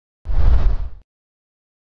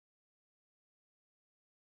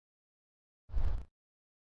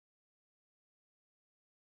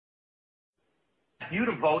You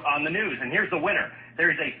to vote on the news, and here's the winner.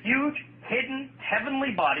 There's a huge, hidden,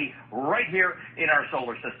 heavenly body right here in our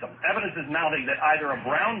solar system. Evidence is mounting that either a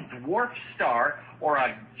brown dwarf star or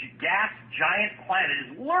a gas giant planet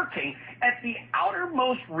is lurking at the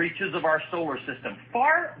outermost reaches of our solar system,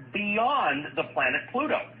 far beyond the planet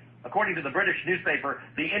Pluto. According to the British newspaper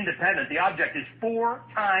The Independent, the object is 4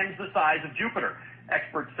 times the size of Jupiter.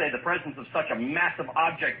 Experts say the presence of such a massive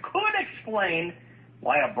object could explain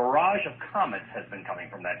why a barrage of comets has been coming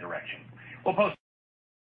from that direction. We'll post.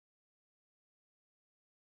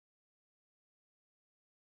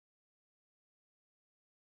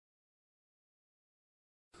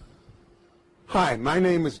 Hi, my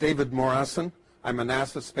name is David Morrison. I'm a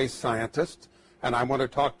NASA space scientist, and I want to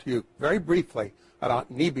talk to you very briefly about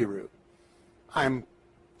Nibiru. I'm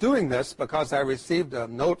doing this because I received a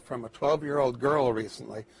note from a 12-year-old girl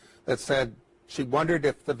recently that said she wondered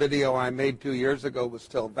if the video I made 2 years ago was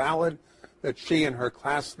still valid, that she and her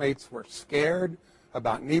classmates were scared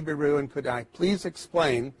about Nibiru, and could I please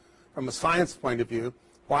explain, from a science point of view,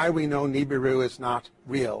 why we know Nibiru is not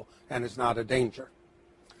real and is not a danger.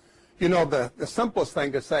 You know, the simplest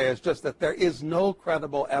thing to say is just that there is no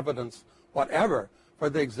credible evidence whatever for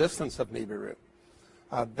the existence of Nibiru.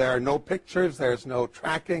 There are no pictures, there's no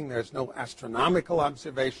tracking, there's no astronomical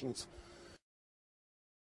observations.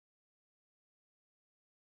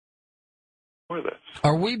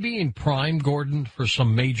 Are we being primed, Gordon, for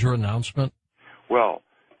some major announcement? Well,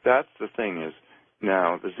 that's the thing is,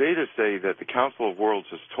 now, the Zetas say that the Council of Worlds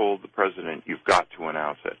has told the president, you've got to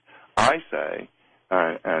announce it. I say,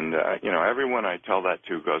 everyone I tell that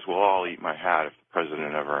to goes, well, I'll eat my hat if the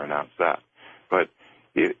president ever announced that. But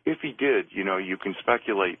if he did, you can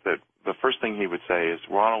speculate that the first thing he would say is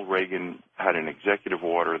Ronald Reagan had an executive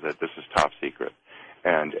order that this is top secret,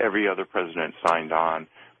 and every other president signed on.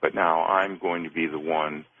 But now I'm going to be the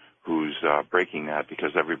one who's breaking that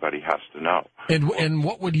because everybody has to know. And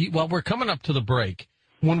what would he? Well, we're coming up to the break.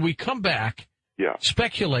 When we come back,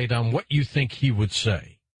 speculate on what you think he would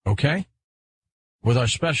say. Okay, with our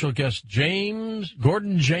special guest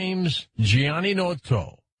Gordon James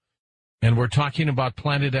Gianninoto, and we're talking about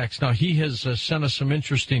Planet X. Now he has sent us some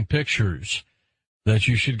interesting pictures that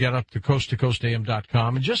you should get up to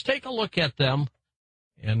coasttocoastam.com and just take a look at them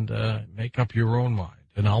and make up your own mind.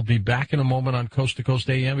 And I'll be back in a moment on Coast to Coast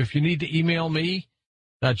AM. If you need to email me,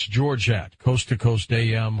 that's George at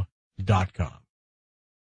coasttocoastam.com.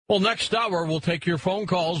 Well, next hour, we'll take your phone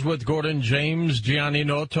calls with Gordon James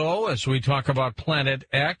Gianninoto as we talk about Planet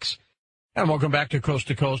X. And welcome back to Coast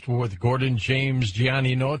with Gordon James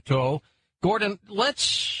Gianninoto. Gordon, let's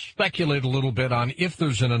speculate a little bit on if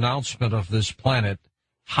there's an announcement of this planet.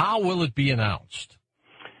 How will it be announced?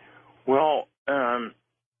 Well,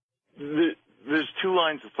 there's 2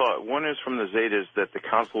 lines of thought. One is from the Zetas that the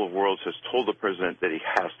Council of Worlds has told the president that he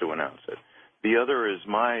has to announce it. The other is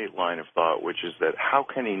my line of thought, which is that how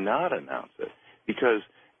can he not announce it? Because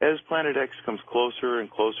as Planet X comes closer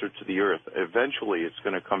and closer to the Earth, eventually it's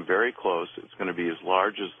going to come very close. It's going to be as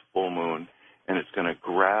large as the full moon, and it's going to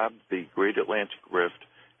grab the Great Atlantic Rift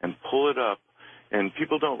and pull it up. And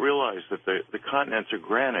people don't realize that the continents are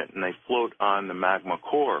granite, and they float on the magma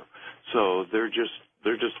core. So they're just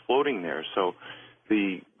floating there. So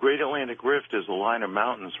the Great Atlantic Rift is a line of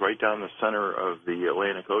mountains right down the center of the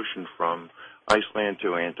Atlantic Ocean from Iceland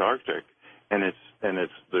to Antarctic, and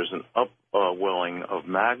there's an upwelling of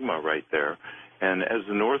magma right there. And as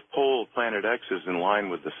the North Pole of Planet X is in line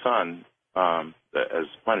with the sun, as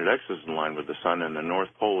Planet X is in line with the sun, and the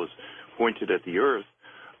North Pole is pointed at the Earth,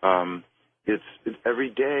 it's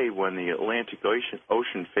every day when the Atlantic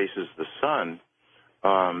Ocean faces the sun,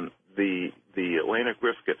 the Atlantic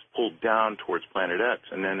Rift gets pulled down towards Planet X,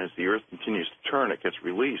 and then as the Earth continues to turn, it gets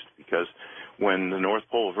released, because when the North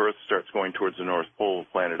Pole of Earth starts going towards the North Pole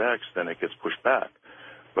of Planet X, then it gets pushed back.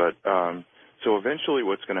 But so eventually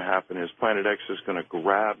what's going to happen is Planet X is going to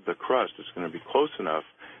grab the crust. It's going to be close enough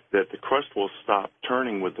that the crust will stop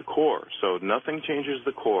turning with the core. So nothing changes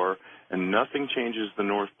the core, and nothing changes the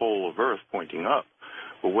North Pole of Earth pointing up.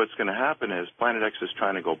 But what's going to happen is Planet X is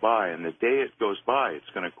trying to go by, and the day it goes by, it's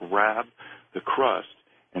going to grab the crust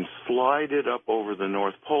and slide it up over the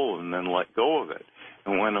North Pole and then let go of it.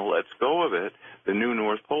 And when it lets go of it, the new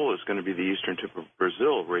North Pole is going to be the eastern tip of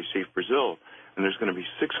Brazil, Recife, Brazil. And there's going to be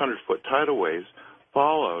 600-foot tidal waves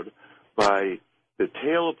followed by the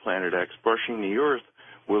tail of Planet X brushing the Earth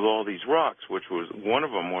with all these rocks, which was one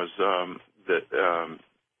of them was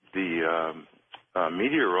the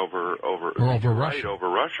meteor over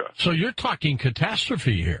Russia. So you're talking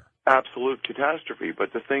catastrophe here. Absolute catastrophe.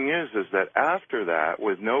 But the thing is that after that,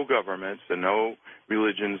 with no governments and no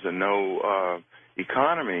religions and no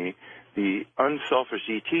economy, the unselfish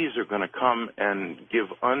ETs are going to come and give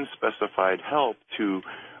unspecified help to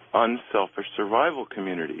unselfish survival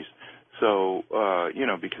communities. So,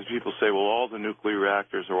 because people say, well, all the nuclear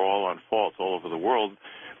reactors are all on faults all over the world,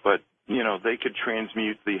 but, they could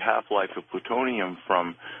transmute the half-life of plutonium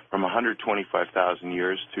from 125,000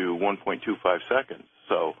 years to 1.25 seconds.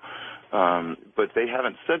 So, but they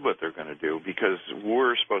haven't said what they're going to do because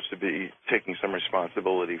we're supposed to be taking some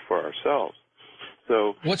responsibility for ourselves.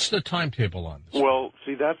 So, what's the timetable on this? Well,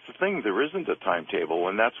 see, that's the thing. There isn't a timetable,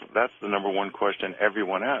 and that's the number one question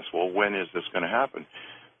everyone asks. Well, when is this going to happen?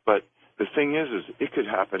 But the thing is it could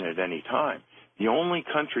happen at any time. The only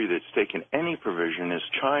country that's taken any provision is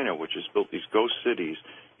China, which has built these ghost cities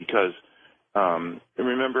because,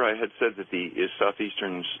 remember I had said that the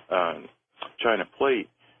southeastern China plate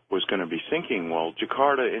was going to be sinking. Well,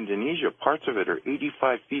 Jakarta, Indonesia, parts of it are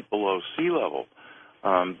 85 feet below sea level.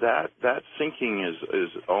 That sinking is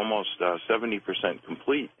almost 70%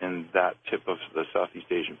 complete in that tip of the Southeast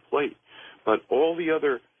Asian plate. But all the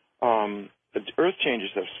other earth changes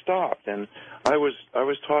have stopped. And I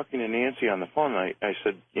was talking to Nancy on the phone. And I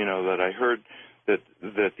said, that I heard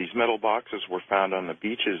that these metal boxes were found on the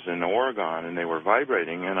beaches in Oregon and they were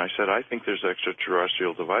vibrating. And I said, I think there's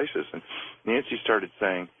extraterrestrial devices. And Nancy started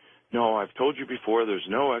saying, no, I've told you before, there's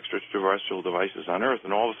no extraterrestrial devices on Earth.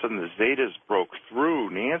 And all of a sudden the Zetas broke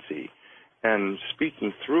through Nancy, and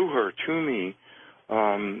speaking through her to me,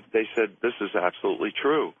 they said, this is absolutely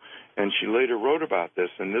true. And she later wrote about this,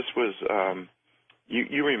 and this was,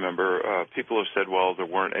 you remember, people have said, well, there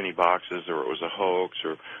weren't any boxes or it was a hoax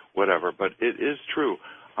or whatever, but it is true.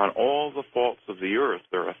 On all the faults of the Earth,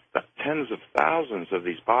 there are tens of thousands of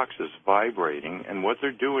these boxes vibrating, and what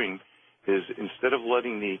they're doing is instead of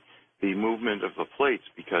letting the movement of the plates,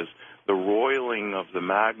 because the roiling of the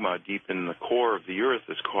magma deep in the core of the Earth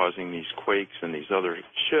is causing these quakes and these other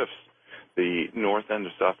shifts. The north end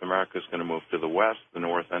of South America is going to move to the west. The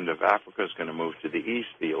north end of Africa is going to move to the east.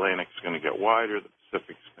 The Atlantic is going to get wider. The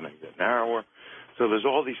Pacific is going to get narrower. So there's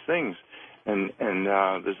all these things. And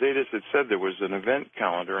the Zetas had said there was an event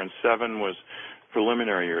calendar, and 7 was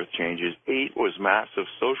preliminary Earth changes, 8 was massive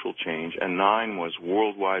social change, and 9 was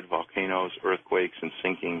worldwide volcanoes, earthquakes, and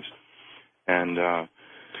sinkings. And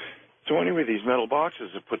so anyway, these metal boxes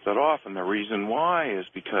have put that off, and the reason why is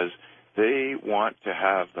because they want to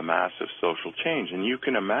have the massive social change. And you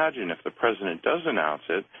can imagine if the president does announce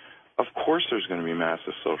it, of course there's going to be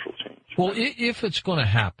massive social change. Well, if it's going to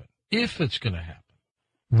happen,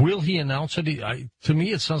 will he announce it? To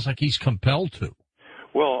me, it sounds like he's compelled to.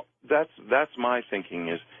 Well, that's my thinking,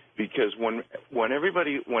 is because when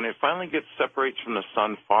it finally separates from the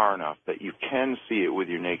sun far enough that you can see it with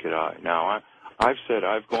your naked eye. Now, I've said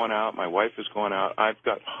I've gone out, my wife has gone out, I've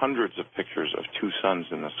got hundreds of pictures of 2 suns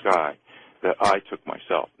in the sky that I took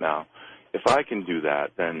myself. Now, if I can do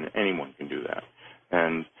that, then anyone can do that.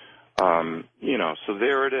 And, so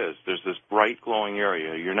there it is. There's this bright glowing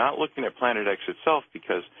area. You're not looking at Planet X itself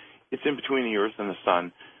because it's in between the Earth and the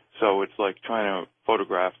sun. So it's like trying to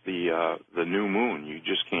photograph the new moon. You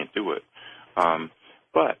just can't do it.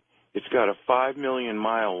 But it's got a 5 million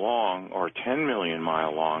mile long or 10 million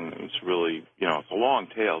mile long. It's really, it's a long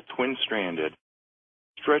tail, twin-stranded,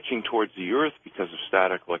 stretching towards the Earth because of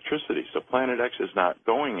static electricity. So Planet X is not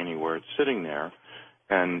going anywhere. It's sitting there.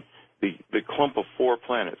 And the clump of 4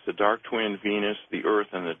 planets, the dark twin, Venus, the Earth,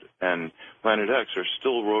 and Planet X, are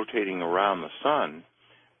still rotating around the sun,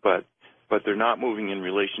 but they're not moving in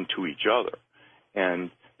relation to each other. And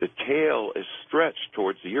the tail is stretched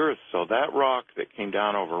towards the Earth, so that rock that came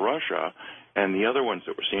down over Russia and the other ones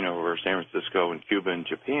that were seen over San Francisco and Cuba and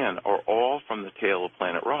Japan are all from the tail of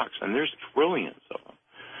planet rocks, and there's trillions of them.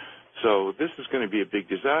 So this is going to be a big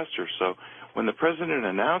disaster. So when the president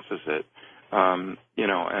announces it,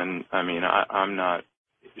 and I mean, I'm not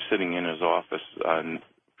sitting in his office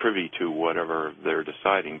privy to whatever they're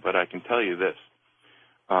deciding, but I can tell you this.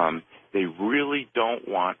 They really don't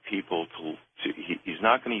want people he's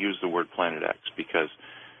not going to use the word Planet X because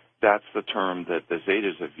that's the term that the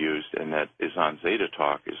Zetas have used and that is on Zeta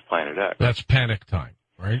Talk is Planet X. That's panic time,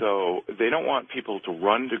 right? So they don't want people to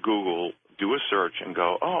run to Google, do a search, and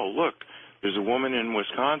go, oh, look, there's a woman in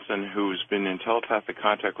Wisconsin who's been in telepathic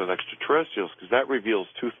contact with extraterrestrials, because that reveals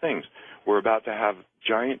 2 things. We're about to have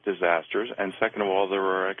giant disasters, and second of all, there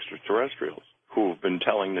are extraterrestrials who have been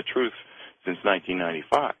telling the truth since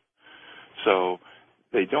 1995. So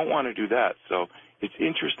they don't want to do that. So it's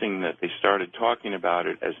interesting that they started talking about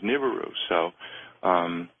it as Nibiru. So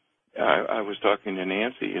I was talking to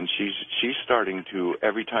Nancy, and she's starting to,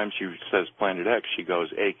 every time she says Planet X, she goes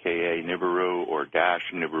AKA Nibiru or dash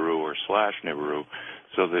Nibiru or slash Nibiru,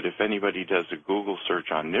 so that if anybody does a Google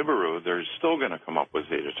search on Nibiru, they're still going to come up with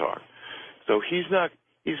Zeta Talk. So he's going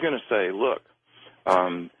to say, look,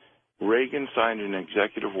 Reagan signed an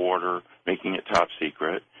executive order making it top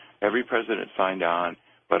secret. Every president signed on,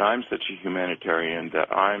 but I'm such a humanitarian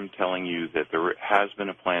that I'm telling you that there has been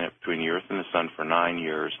a planet between the Earth and the Sun for 9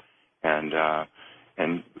 years. And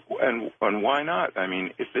why not? I mean,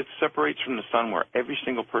 if it separates from the sun where every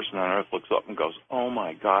single person on Earth looks up and goes, oh,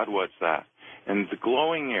 my God, what's that? And the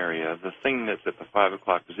glowing area, the thing that's at the 5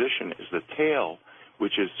 o'clock position, is the tail,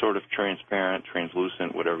 which is sort of transparent,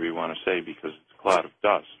 translucent, whatever you want to say, because it's a cloud of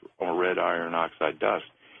dust or red iron oxide dust.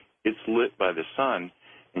 It's lit by the sun,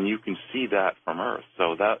 and you can see that from Earth.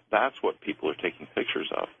 So that's what people are taking pictures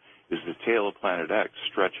of, is the tail of Planet X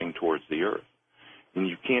stretching towards the Earth. And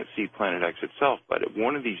you can't see Planet X itself, but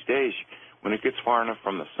one of these days, when it gets far enough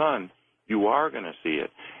from the sun, you are going to see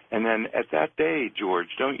it. And then at that day, George,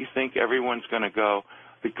 don't you think everyone's going to go,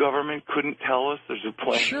 the government couldn't tell us there's a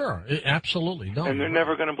planet? Sure, absolutely. No, and they're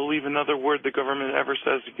never going to believe another word the government ever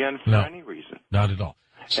says again for any reason. Not at all.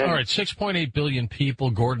 All right, 6.8 billion people,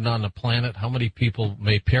 Gordon, on the planet. How many people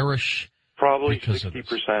may perish? Probably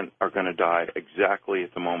 60% are going to die exactly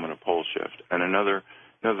at the moment of pole shift, and another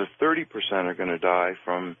 30% are going to die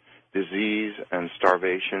from disease and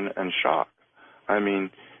starvation and shock. I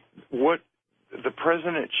mean, what the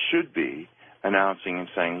president should be announcing and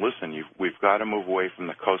saying, listen, we've got to move away from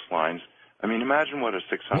the coastlines. I mean, imagine what a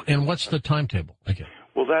 600... And what's the timetable? Okay.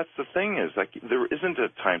 Well, that's the thing is, like, there isn't a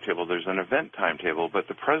timetable. There's an event timetable, but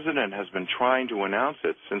the president has been trying to announce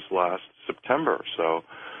it since last September. So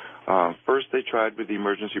first they tried with the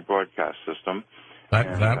emergency broadcast system.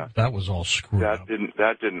 That was all screwed up.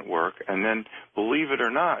 That didn't work. And then, believe it or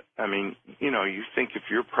not, I mean, you know, you think if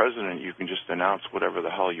you're president, you can just announce whatever the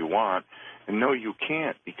hell you want. And no, you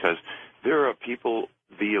can't, because there are people,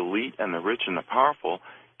 the elite and the rich and the powerful,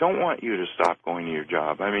 don't want you to stop going to your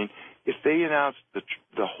job. I mean, if they announced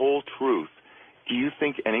the whole truth, do you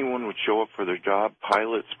think anyone would show up for their job?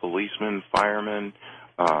 Pilots, policemen, firemen,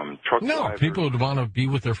 truck drivers? No, people would want to be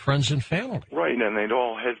with their friends and family. Right, and they'd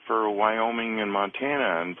all head for Wyoming and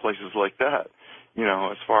Montana and places like that, you know,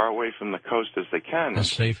 as far away from the coast as they can. The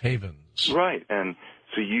safe havens. Right, and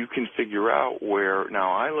so you can figure out where,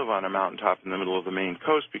 now I live on a mountaintop in the middle of the Maine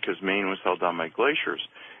coast because Maine was held down by glaciers,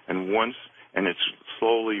 and it's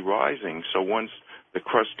slowly rising, so once the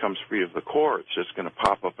crust comes free of the core, it's just going to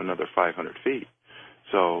pop up another 500 feet.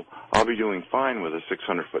 So I'll be doing fine with a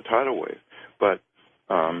 600-foot tidal wave. But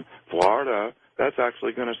Florida, that's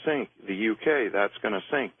actually going to sink. The UK, that's going to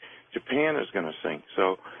sink. Japan is going to sink.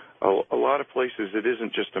 So a lot of places, it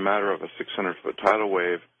isn't just a matter of a 600-foot tidal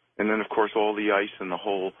wave. And then, of course, all the ice in the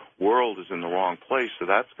whole world is in the wrong place, so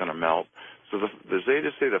that's going to melt. So the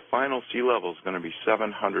Zetas say the final sea level is going to be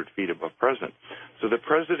 700 feet above present. So the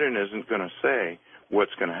president isn't going to say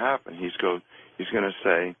what's going to happen. He's going to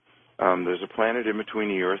say there's a planet in between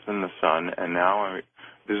the Earth and the Sun, and now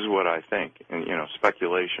this is what I think, and, you know,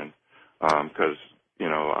 speculation, because, you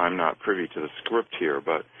know, I'm not privy to the script here,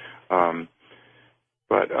 but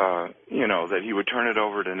you know, that he would turn it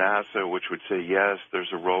over to NASA, which would say, yes,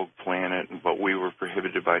 there's a rogue planet, but we were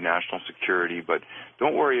prohibited by national security, but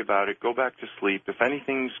don't worry about it. Go back to sleep. If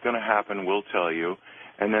anything's going to happen, we'll tell you.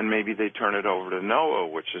 And then maybe they turn it over to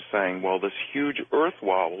NOAA, which is saying, well, this huge Earth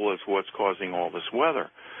wobble is what's causing all this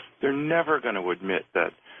weather. They're never going to admit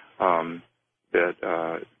that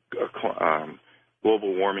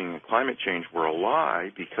global warming and climate change were a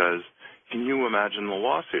lie, because can you imagine the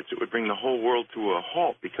lawsuits? It would bring the whole world to a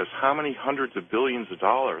halt, because how many hundreds of billions of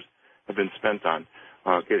dollars have been spent on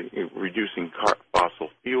reducing fossil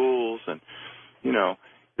fuels? And, you know,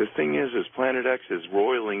 the thing is Planet X is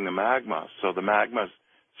roiling the magma, so the magma's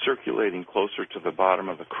circulating closer to the bottom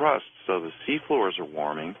of the crust, so the seafloors are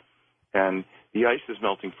warming, and the ice is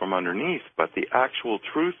melting from underneath. But the actual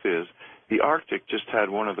truth is the Arctic just had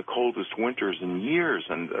one of the coldest winters in years,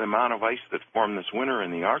 and the amount of ice that formed this winter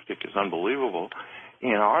in the Arctic is unbelievable.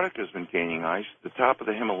 Antarctica has been gaining ice. The top of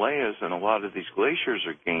the Himalayas and a lot of these glaciers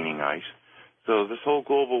are gaining ice. So this whole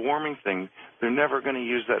global warming thing, they're never going to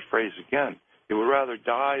use that phrase again. They would rather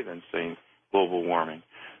die than say global warming.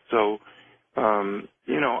 So,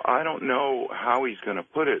 you know, I don't know how he's going to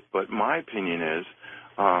put it, but my opinion is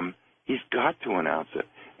he's got to announce it.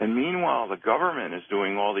 And meanwhile, the government is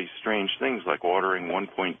doing all these strange things, like ordering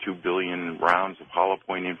 1.2 billion rounds of hollow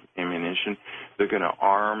point ammunition. They're going to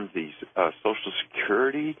arm these Social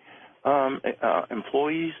Security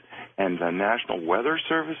employees and the National Weather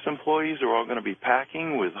Service employees are all going to be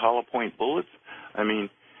packing with hollow point bullets? I mean,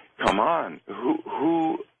 come on.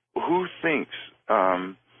 Who thinks,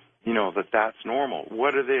 that that's normal?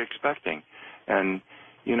 What are they expecting? And,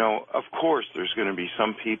 of course, there's going to be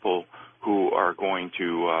some people who are going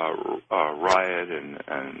to riot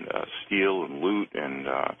and steal and loot and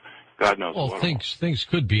God knows what. Well, things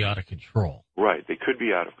could be out of control. Right, they could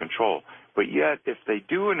be out of control. But yet, if they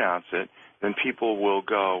do announce it, then people will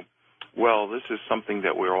go, well, this is something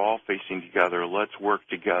that we're all facing together. Let's work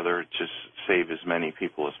together to save as many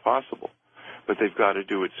people as possible. But they've got to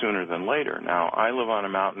do it sooner than later. Now, I live on a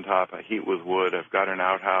mountaintop. I heat with wood. I've got an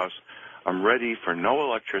outhouse. I'm ready for no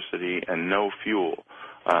electricity and no fuel.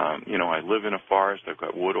 I live in a forest. I've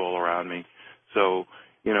got wood all around me. So,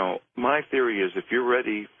 my theory is if you're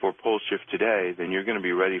ready for pole shift today, then you're going to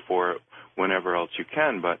be ready for it whenever else you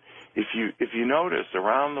can. But if you notice,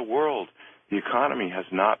 around the world, the economy has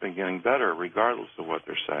not been getting better, regardless of what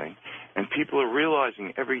they're saying. And people are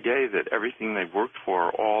realizing every day that everything they've worked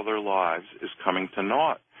for all their lives is coming to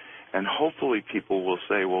naught. And hopefully people will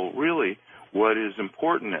say, well, really, what is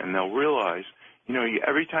important? And they'll realize,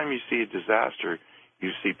 every time you see a disaster,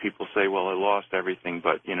 you see people say, well, I lost everything,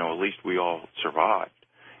 but, at least we all survived.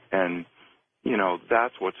 And,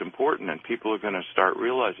 that's what's important. And people are going to start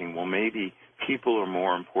realizing, well, maybe people are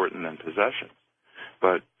more important than possessions.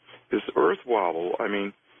 But this earth wobble,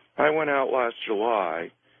 I went out last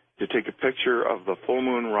July to take a picture of the full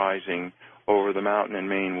moon rising over the mountain in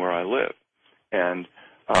Maine where I live. And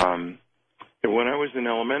when I was in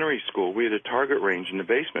elementary school, we had a target range in the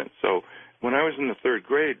basement. So when I was in the third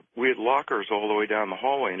grade, we had lockers all the way down the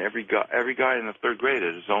hallway, and every guy in the third grade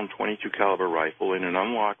had his own .22 caliber rifle in an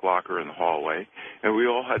unlocked locker in the hallway, and we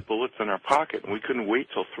all had bullets in our pocket, and we couldn't wait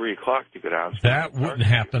till 3 o'clock to get out. That wouldn't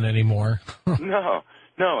happen anymore. No,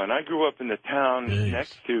 and I grew up in the town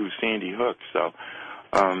next to Sandy Hook, so,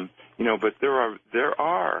 but there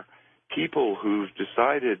are people who've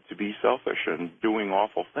decided to be selfish and doing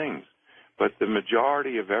awful things, but the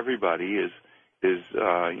majority of everybody is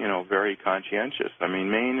very conscientious.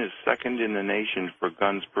 Maine is second in the nation for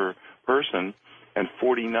guns per person and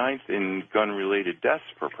 49th in gun-related deaths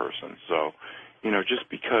per person. So, just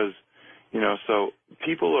because, so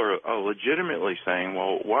people are legitimately saying,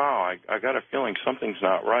 well, wow, I got a feeling something's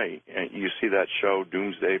not right. And you see that show,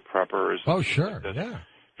 Doomsday Preppers. Oh, sure, yeah.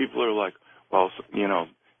 People are like, well,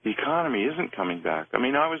 the economy isn't coming back. I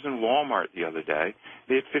was in Walmart the other day.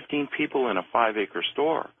 They had 15 people in a 5-acre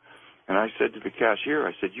store. And I said to the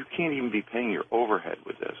cashier, you can't even be paying your overhead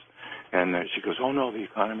with this. And she goes, oh, no, the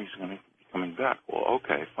economy's going to be coming back. Well,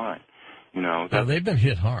 okay, fine. They've been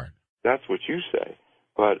hit hard. That's what you say.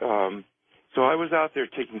 But so I was out there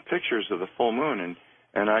taking pictures of the full moon,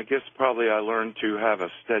 and I guess probably I learned to have a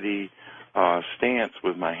steady stance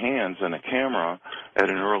with my hands and a camera at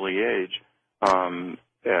an early age. I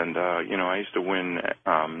used to win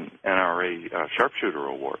NRA sharpshooter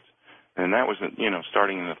awards. And that was,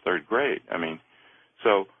 starting in the third grade.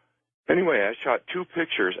 So anyway, I shot 2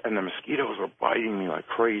 pictures, and the mosquitoes were biting me like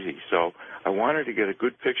crazy. So I wanted to get a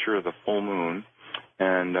good picture of the full moon,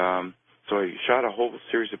 and so I shot a whole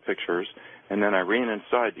series of pictures, and then I ran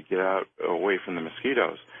inside to get out away from the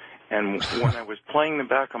mosquitoes. And when I was playing them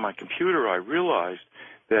back on my computer, I realized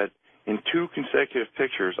that in 2 consecutive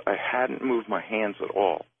pictures, I hadn't moved my hands at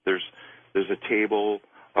all. There's a table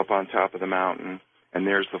up on top of the mountain, and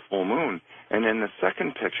there's the full moon. And in the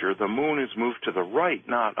second picture, the moon is moved to the right,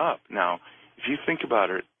 not up. Now, if you think about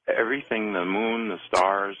it, everything, the moon, the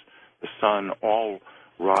stars, the sun, all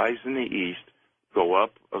rise in the east, go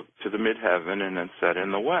up to the midheaven, and then set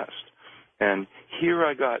in the west. And here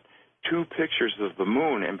I got 2 pictures of the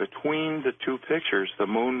moon, and between the 2 pictures, the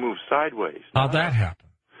moon moves sideways. How'd that happen?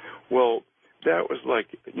 Well, that was like,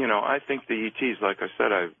 I think the ETs, like I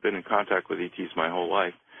said, I've been in contact with ETs my whole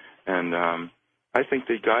life, and I think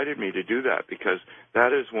they guided me to do that because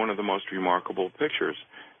that is one of the most remarkable pictures.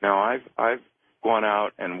 Now, I've gone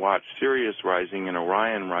out and watched Sirius rising and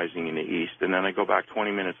Orion rising in the east, and then I go back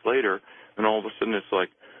 20 minutes later, and all of a sudden it's like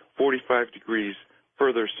 45 degrees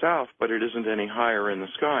further south, but it isn't any higher in the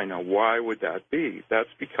sky. Now, why would that be? That's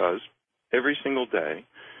because every single day,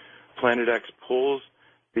 Planet X pulls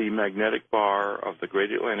the magnetic bar of the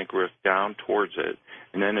Great Atlantic Rift down towards it,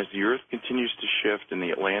 and then as the Earth continues to shift and the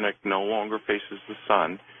Atlantic no longer faces the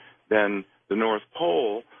sun, then the North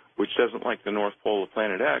Pole, which doesn't like the North Pole of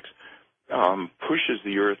Planet X, pushes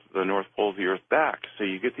the North Pole of the Earth back. So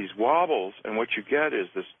you get these wobbles, and what you get is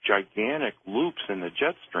this gigantic loops in the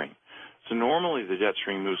jet stream. So normally the jet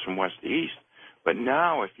stream moves from west to east, But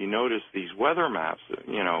now, if you notice these weather maps,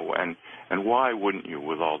 and why wouldn't you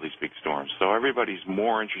with all these big storms? So everybody's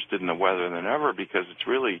more interested in the weather than ever because it's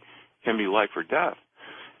really can be life or death.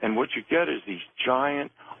 And what you get is these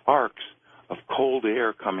giant arcs of cold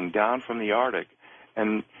air coming down from the Arctic.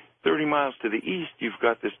 And 30 miles to the east, you've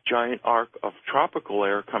got this giant arc of tropical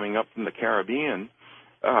air coming up from the Caribbean.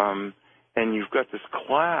 And you've got this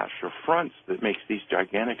clash of fronts that makes these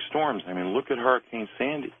gigantic storms. I mean, look at Hurricane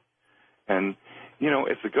Sandy. And,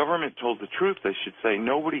 if the government told the truth, they should say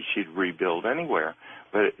nobody should rebuild anywhere.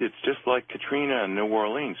 But it's just like Katrina and New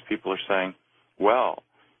Orleans. People are saying, well,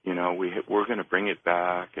 we're going to bring it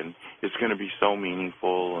back, and it's going to be so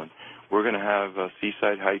meaningful, and we're going to have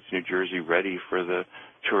Seaside Heights, New Jersey, ready for the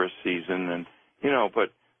tourist season. And,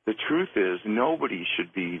 but the truth is nobody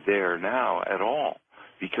should be there now at all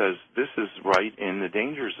because this is right in the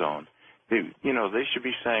danger zone. They should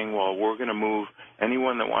be saying, well, we're going to move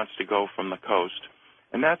anyone that wants to go from the coast.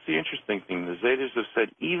 And that's the interesting thing. The Zetas have said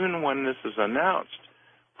even when this is announced,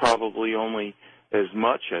 probably only as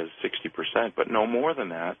much as 60%, but no more than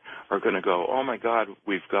that, are going to go, oh, my God,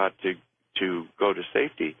 we've got to go to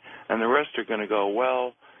safety. And the rest are going to go,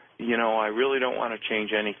 well, I really don't want to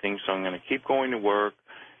change anything, so I'm going to keep going to work.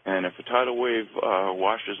 And if a tidal wave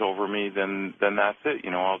washes over me, then that's it.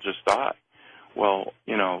 I'll just die. Well,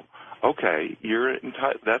 okay,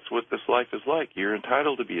 that's what this life is like. You're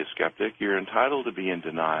entitled to be a skeptic. You're entitled to be in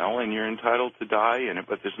denial, and you're entitled to die in it,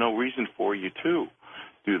 but there's no reason for you to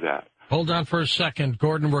do that. Hold on for a second,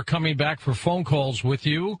 Gordon. We're coming back for phone calls with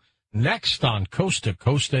you next on Coast to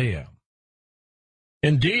Coast AM.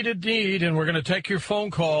 Indeed, indeed, and we're going to take your phone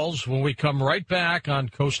calls when we come right back on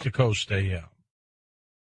Coast to Coast AM.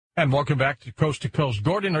 And welcome back to Coast.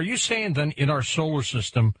 Gordon, are you saying then in our solar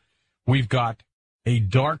system we've got a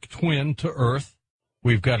dark twin to Earth,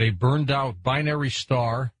 we've got a burned-out binary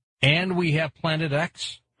star, and we have Planet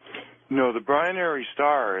X? No, the binary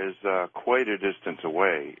star is quite a distance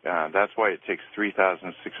away. That's why it takes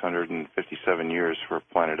 3,657 years for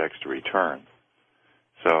Planet X to return.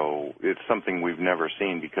 So it's something we've never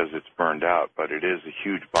seen because it's burned out, but it is a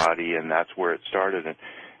huge body, and that's where it started. And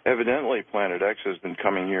evidently, Planet X has been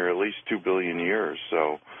coming here at least 2 billion years.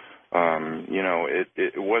 So,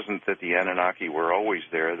 it wasn't that the Anunnaki were always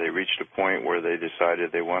there. They reached a point where they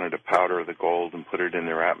decided they wanted to powder the gold and put it in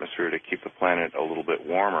their atmosphere to keep the planet a little bit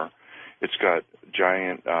warmer. It's got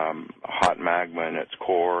giant hot magma in its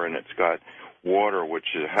core, and it's got water, which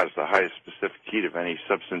has the highest specific heat of any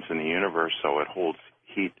substance in the universe, so it holds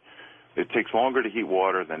heat. It takes longer to heat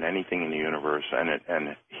water than anything in the universe,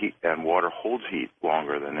 and water holds heat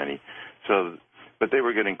longer than any. So, but they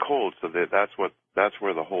were getting cold, so that's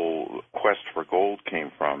where the whole quest for gold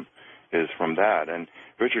came from, is from that. And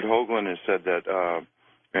Richard Hoagland has said that,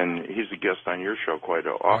 and he's a guest on your show quite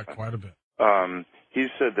often. Quite a bit. He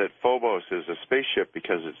said that Phobos is a spaceship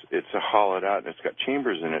because it's hollowed out and it's got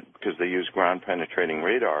chambers in it because they use ground-penetrating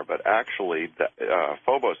radar. But actually,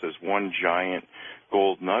 Phobos is one giant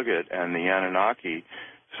gold nugget, and the Anunnaki,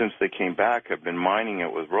 since they came back, have been mining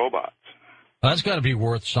it with robots. That's got to be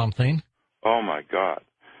worth something. Oh, my God.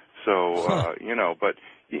 So, but,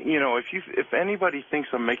 if anybody thinks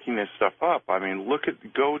I'm making this stuff up, I mean,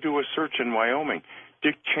 go do a search in Wyoming.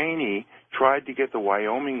 Dick Cheney tried to get the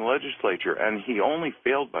Wyoming legislature, and he only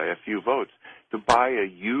failed by a few votes, to buy a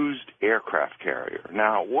used aircraft carrier.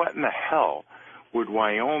 Now, what in the hell would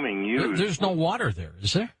Wyoming use? There's no water there,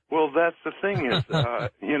 is there? Well, that's the thing is,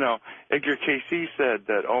 Edgar Cayce said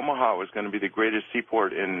that Omaha was going to be the greatest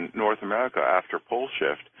seaport in North America after pole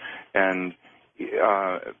shift. And,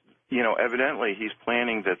 evidently he's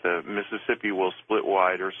planning that the Mississippi will split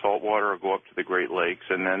wide, or saltwater will go up to the Great Lakes,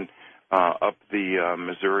 and then up the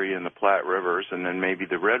Missouri and the Platte Rivers, and then maybe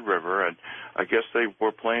the Red River. And I guess they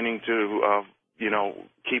were planning to,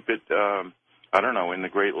 keep it, in the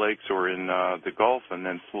Great Lakes or in the Gulf, and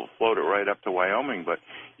then float it right up to Wyoming. But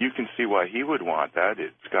you can see why he would want that.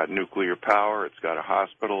 It's got nuclear power. It's got a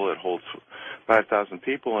hospital. It holds 5,000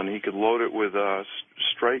 people, and he could load it with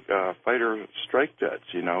fighter strike jets,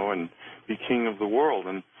 and be king of the world.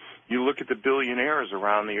 And you look at the billionaires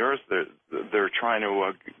around the earth, they're trying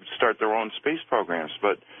to start their own space programs.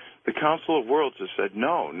 But the Council of Worlds has said,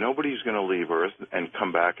 no, nobody's going to leave Earth and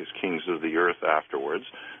come back as kings of the earth afterwards.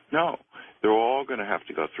 No, they're all going to have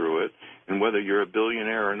to go through it. And whether you're a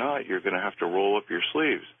billionaire or not, you're going to have to roll up your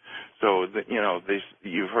sleeves. So,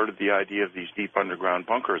 you've heard of the idea of these deep underground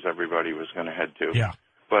bunkers everybody was going to head to. Yeah.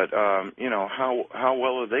 But, how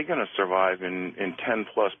well are they going to survive in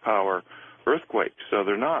 10-plus power earthquakes? So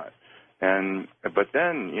they're not. But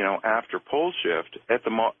then, after pole shift, at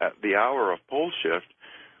the hour of pole shift,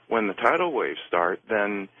 when the tidal waves start,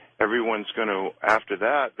 then everyone's going to, after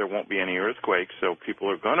that, there won't be any earthquakes, so people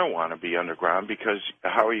are going to want to be underground because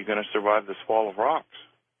how are you going to survive this fall of rocks?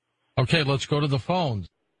 Okay, let's go to the phones.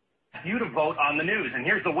 You to vote on the news, and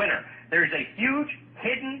here's the winner. There's a huge,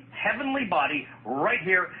 hidden, heavenly body right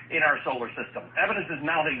here in our solar system. Evidence is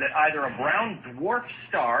mounting that either a brown dwarf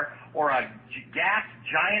star or a gas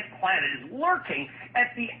giant planet is lurking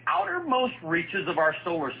at the outermost reaches of our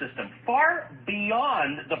solar system, far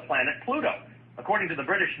beyond the planet Pluto. According to the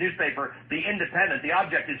British newspaper The Independent, the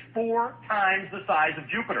object is 4 times the size of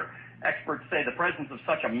Jupiter. Experts say the presence of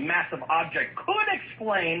such a massive object could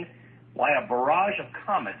explain why a barrage of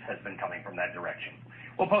comets has been coming from that direction.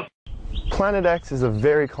 We'll post. Planet X is a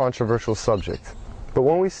very controversial subject, but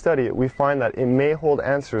when we study it, we find that it may hold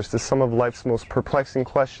answers to some of life's most perplexing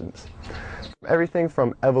questions. Everything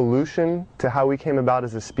from evolution to how we came about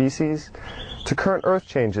as a species, to current Earth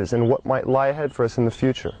changes and what might lie ahead for us in the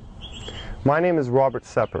future. My name is Robert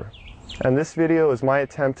Sepper, and this video is my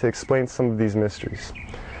attempt to explain some of these mysteries.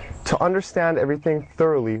 To understand everything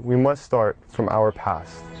thoroughly, we must start from our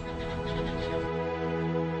past.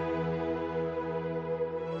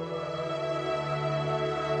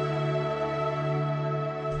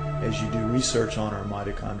 As you do research on our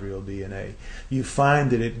mitochondrial DNA, you find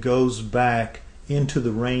that it goes back into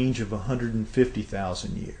the range of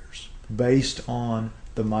 150,000 years based on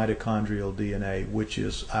the mitochondrial DNA, which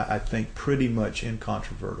is, I think, pretty much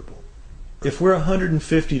incontrovertible. If we're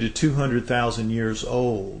 150 to 200,000 years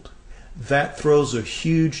old, that throws a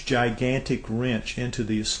huge, gigantic wrench into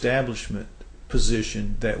the establishment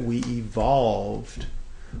position that we evolved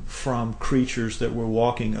from creatures that were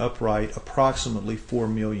walking upright approximately 4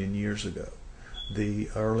 million years ago. The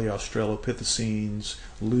early Australopithecines,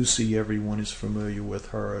 Lucy, everyone is familiar with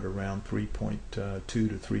her at around 3.2 to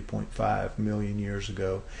 3.5 million years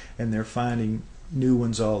ago, and they're finding new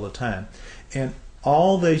ones all the time. And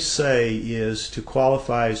all they say is to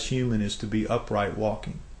qualify as human is to be upright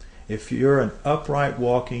walking. If you're an upright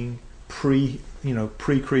walking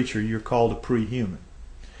pre-creature, you're called a pre-human.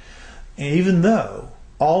 And even though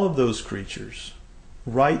all of those creatures,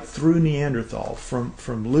 right through Neanderthal,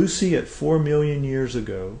 from Lucy at 4 million years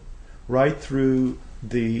ago, right through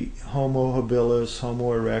the Homo habilis,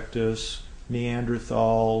 Homo erectus,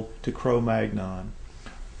 Neanderthal to Cro-Magnon,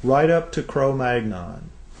 right up to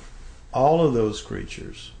Cro-Magnon, all of those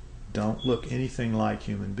creatures don't look anything like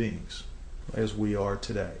human beings as we are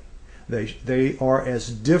today. They are as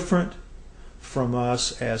different from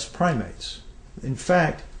us as primates. In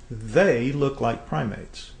fact, they look like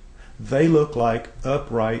primates. They look like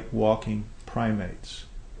upright walking primates.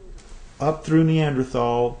 Up through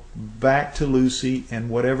Neanderthal, back to Lucy, and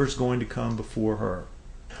whatever's going to come before her.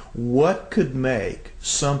 What could make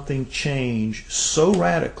something change so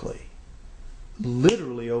radically,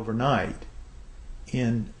 literally overnight,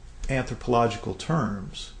 in anthropological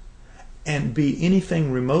terms, and be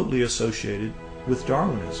anything remotely associated with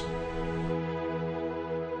Darwinism?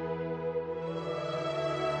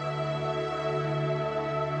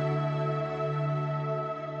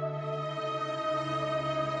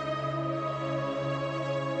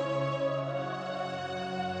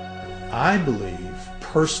 I believe,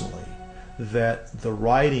 personally, that the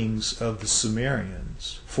writings of the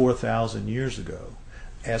Sumerians 4,000 years ago,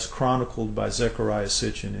 as chronicled by Zechariah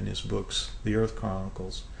Sitchin in his books, The Earth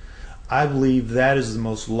Chronicles, I believe that is the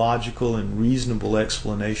most logical and reasonable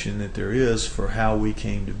explanation that there is for how we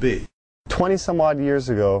came to be. 20 some odd years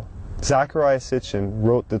ago, Zechariah Sitchin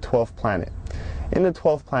wrote The 12th Planet. In The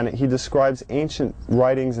 12th Planet, he describes ancient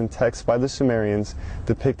writings and texts by the Sumerians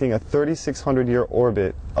depicting a 3,600-year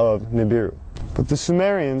orbit of Nibiru. But the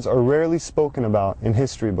Sumerians are rarely spoken about in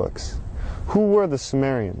history books. Who were the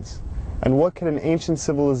Sumerians? And what could an ancient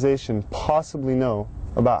civilization possibly know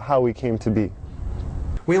about how we came to be?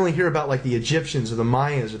 We only hear about like the Egyptians or the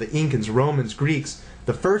Mayans or the Incans, Romans, Greeks.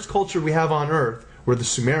 The first culture we have on Earth were the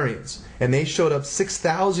Sumerians. And they showed up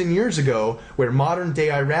 6,000 years ago where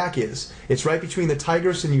modern-day Iraq is. It's right between the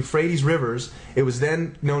Tigris and Euphrates rivers. It was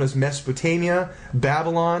then known as Mesopotamia,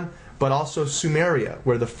 Babylon, but also Sumeria,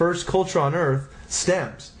 where the first culture on Earth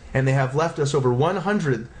stems. And they have left us over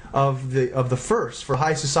 100 of the first for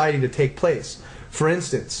high society to take place. For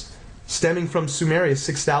instance, stemming from Sumeria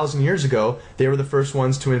 6,000 years ago, they were the first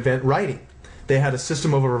ones to invent writing. They had a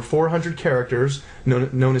system of over 400 characters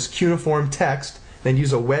known as cuneiform text. They'd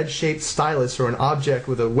use a wedge-shaped stylus or an object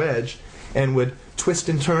with a wedge and would twist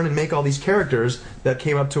and turn and make all these characters that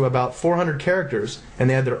came up to about 400 characters. And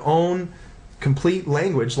they had their own complete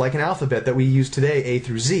language like an alphabet that we use today, A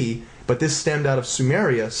through Z. But this stemmed out of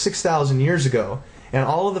Sumeria 6,000 years ago. And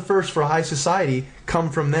all of the first for high society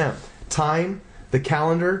come from them. Time, the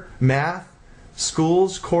calendar, math,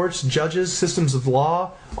 schools, courts, judges, systems of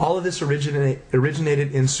law, all of this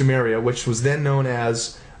originated in Sumeria, which was then known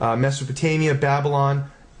as Mesopotamia, Babylon,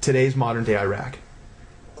 today's modern-day Iraq.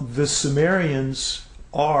 The Sumerians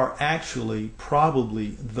are actually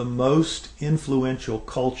probably the most influential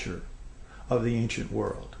culture of the ancient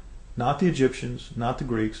world. Not the Egyptians, not the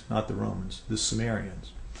Greeks, not the Romans, the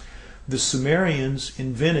Sumerians. The Sumerians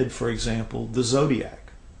invented, for example, the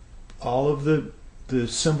zodiac. All of the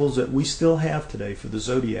symbols that we still have today for the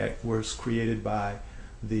zodiac was created by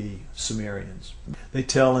the Sumerians. They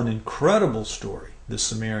tell an incredible story, the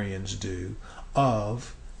Sumerians do,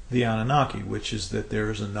 of the Anunnaki, which is that there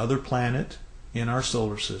is another planet in our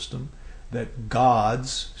solar system, that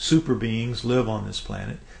gods, super beings, live on this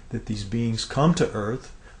planet, that these beings come to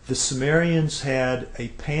Earth. The Sumerians had a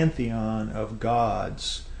pantheon of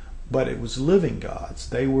gods, but it was living gods.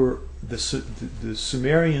 They were the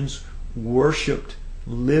Sumerians worshipped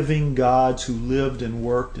living gods who lived and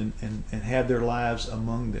worked and had their lives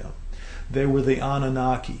among them. They were the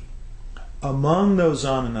Anunnaki. Among those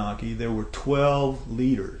Anunnaki, there were 12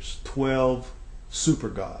 leaders, 12 super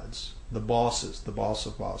gods, the bosses, the boss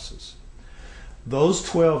of bosses. Those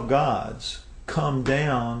 12 gods come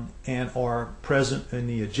down and are present in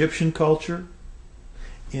the Egyptian culture,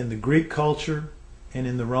 in the Greek culture, and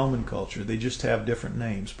in the Roman culture. They just have different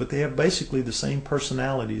names, but they have basically the same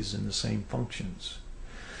personalities and the same functions.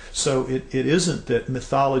 So it isn't that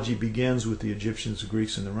mythology begins with the Egyptians, the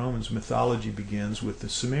Greeks, and the Romans. Mythology begins with the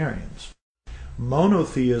Sumerians.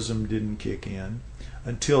 Monotheism didn't kick in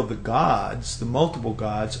until the gods, the multiple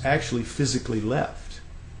gods, actually physically left.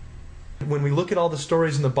 When we look at all the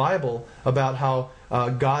stories in the Bible about how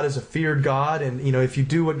God is a feared God, and if you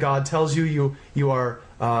do what God tells you, you are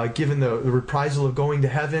given the reprisal of going to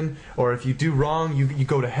heaven, or if you do wrong, you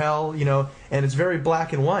go to hell, and it's very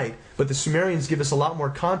black and white. But the Sumerians give us a lot more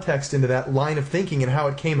context into that line of thinking and how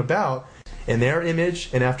it came about in their image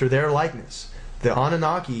and after their likeness. The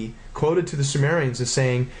Anunnaki quoted to the Sumerians as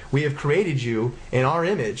saying, "We have created you in our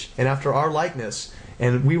image and after our likeness,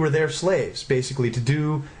 and we were their slaves," basically, to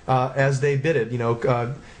do as they bid it.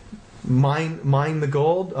 Mine the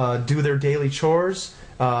gold, do their daily chores.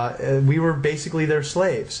 We were basically their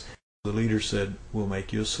slaves. The leader said, "We'll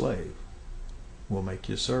make you a slave. We'll make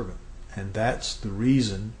you a servant." And that's the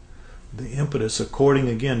reason, the impetus, according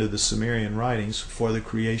again to the Sumerian writings, for the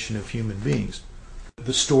creation of human beings.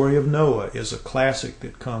 The story of Noah is a classic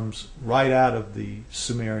that comes right out of the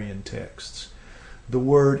Sumerian texts. The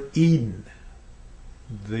word Eden,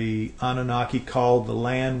 the Anunnaki called the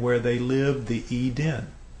land where they lived the Eden.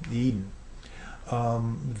 The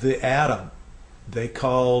Adam, they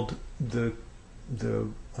called the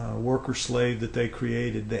worker slave that they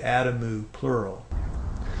created the Adamu, plural.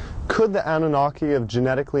 Could the Anunnaki have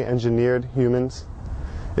genetically engineered humans?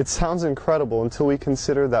 It sounds incredible until we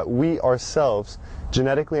consider that we ourselves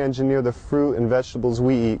genetically engineer the fruit and vegetables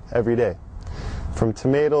we eat every day. From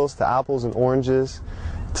tomatoes to apples and oranges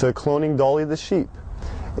to cloning Dolly the sheep.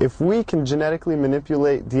 If we can genetically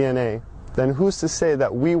manipulate DNA, then who's to say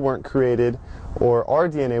that we weren't created or our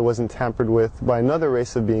DNA wasn't tampered with by another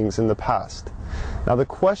race of beings in the past? Now the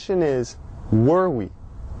question is, were we?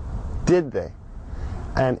 Did they?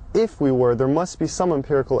 And if we were, there must be some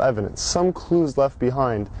empirical evidence, some clues left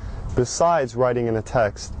behind, besides writing in a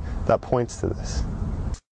text that points to this.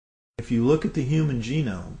 If you look at the human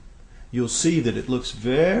genome, you'll see that it looks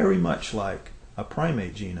very much like a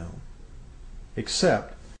primate genome,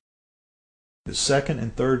 except the second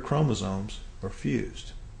and third chromosomes are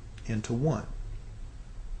fused into one.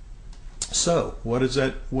 So, what does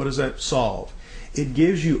that solve? It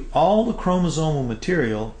gives you all the chromosomal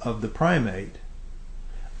material of the primate,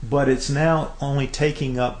 but it's now only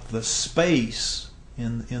taking up the space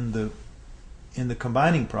in the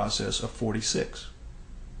combining process of 46.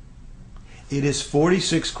 It is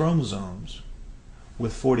 46 chromosomes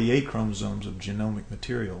with 48 chromosomes of genomic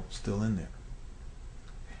material still in there.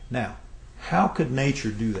 Now, how could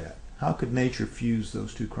nature do that? How could nature fuse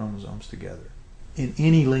those two chromosomes together in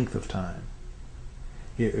any length of time?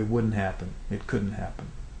 It wouldn't happen. It couldn't happen.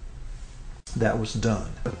 That was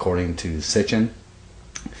done. According to Sitchin,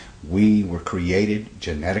 we were created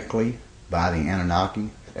genetically by the Anunnaki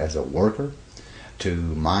as a worker, to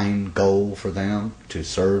mine gold for them, to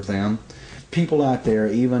serve them. People out there,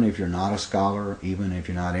 even if you're not a scholar, even if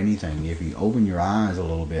you're not anything, if you open your eyes a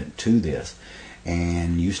little bit to this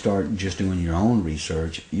and you start just doing your own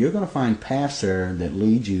research, you're going to find paths there that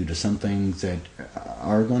lead you to some things that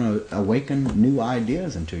are going to awaken new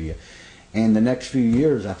ideas into you. And the next few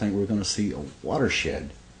years, I think we're going to see a watershed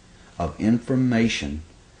of information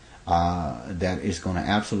that is going to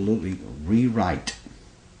absolutely rewrite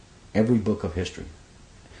every book of history.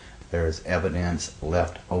 There is evidence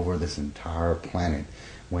left over this entire planet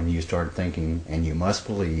when you start thinking, and you must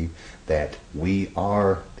believe that we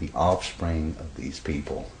are the offspring of these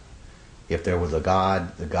people. If there was a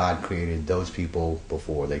God, the God created those people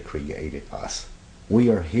before they created us. We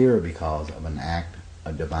are here because of an act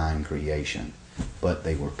of divine creation, but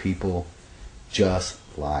they were people just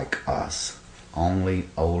like us, only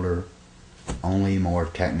older, only more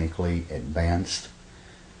technically advanced.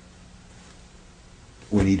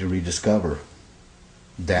 We need to rediscover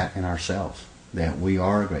that in ourselves, that we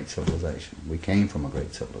are a great civilization. We came from a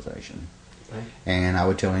great civilization. Okay. And I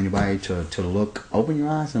would tell anybody to look, open your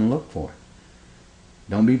eyes and look for it.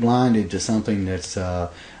 Don't be blinded to something that's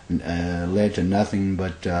led to nothing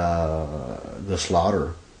but the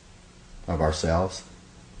slaughter of ourselves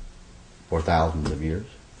for thousands of years.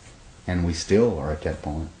 And we still are at that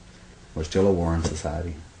point. We're still a warring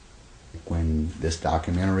society. When this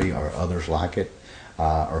documentary or others like it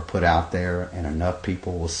are put out there and enough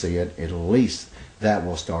people will see it, at least that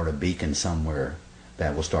will start a beacon somewhere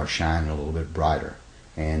that will start shining a little bit brighter.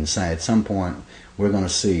 And so at some point we're going to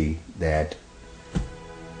see that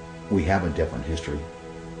we have a different history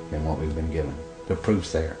than what we've been given. The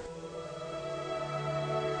proof's there.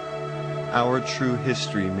 Our true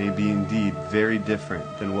history may be indeed very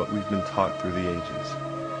different than what we've been taught through the ages.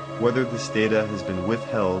 Whether this data has been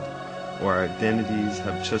withheld or our identities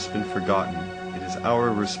have just been forgotten, it is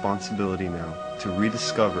our responsibility now to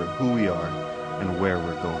rediscover who we are and where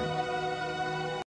we're going.